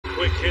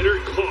hitter,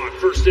 caught,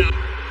 first down.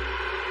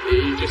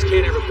 You just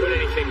can't ever put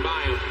anything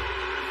by him.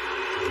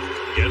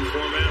 Again,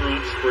 four-man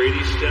rush.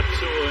 Brady steps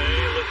away,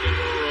 looking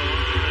to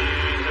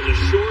run. Has a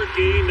short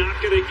gain, not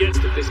going to get.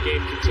 If this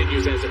game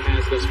continues as it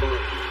has thus far.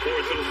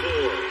 4th and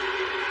 4.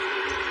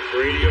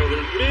 Brady over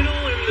the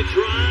middle, and the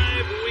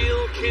drive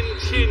will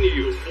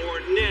continue.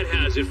 Fournette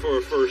has it for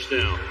a first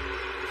down.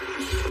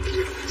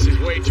 This is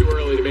way too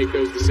early to make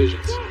those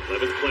decisions.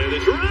 11th play of the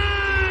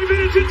drive, and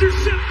it's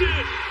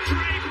intercepted.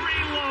 Trey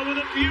Greenlaw with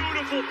a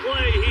beautiful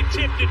play. He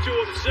tipped it to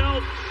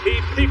himself. He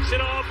picks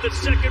it off, the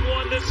second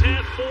one this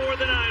half for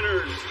the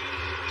Niners.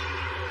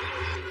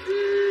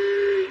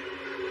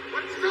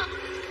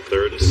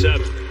 3rd and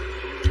 7.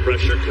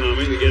 Pressure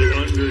coming to get it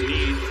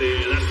underneath,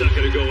 and that's not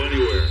going to go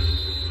anywhere.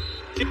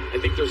 I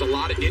think there's a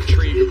lot of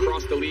intrigue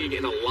across the league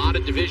in a lot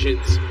of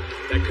divisions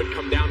that could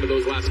come down to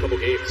those last couple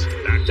games.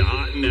 Back to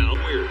Otten now.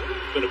 Weird.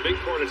 Been a big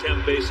part of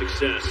Tampa Bay's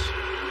success.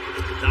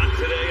 Not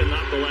today and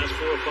not the last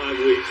 4 or 5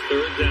 weeks.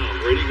 3rd down.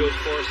 Brady goes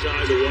far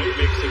side to White,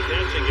 makes the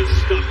catch, and gets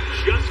stuck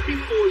just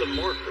before the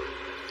marker.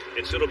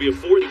 And so it'll be a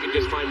 4th. You can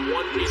just find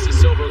one piece of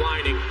silver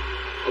lining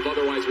of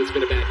otherwise what's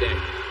been a bad day.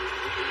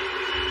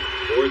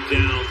 4th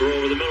down, throw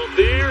over the middle.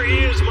 There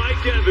is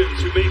Mike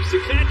Evans, who makes the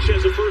catch,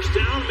 has a first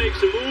down,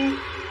 makes a move,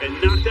 and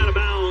knocked out of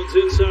bounds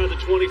inside the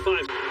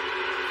 25.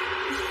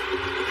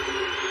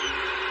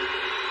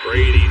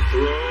 Brady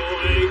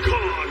throwing,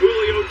 caught.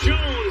 Julio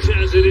Jones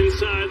has it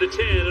inside the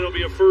 10. It'll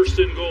be a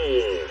 1st and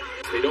goal.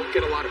 They don't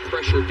get a lot of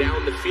pressure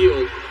down the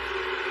field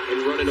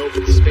and run an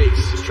open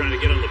space. Just trying to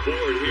get on the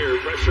board here.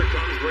 Pressure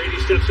comes, Brady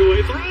steps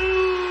away,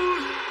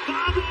 throws,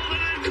 bobbled,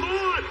 and then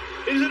caught.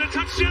 Is it a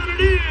touchdown?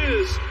 It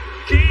is.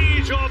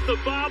 Gage off the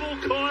bobble,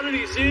 caught it.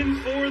 He's in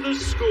for the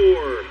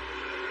score.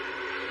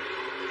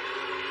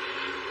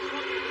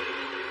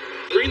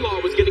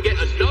 Greenlaw was going to get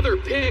another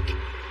pick.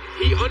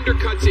 He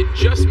undercuts it,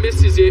 just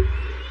misses it.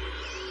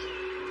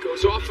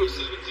 Goes off of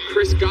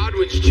Chris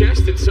Godwin's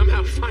chest and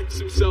somehow finds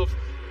himself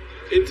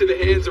into the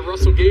hands of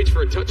Russell Gage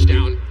for a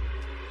touchdown.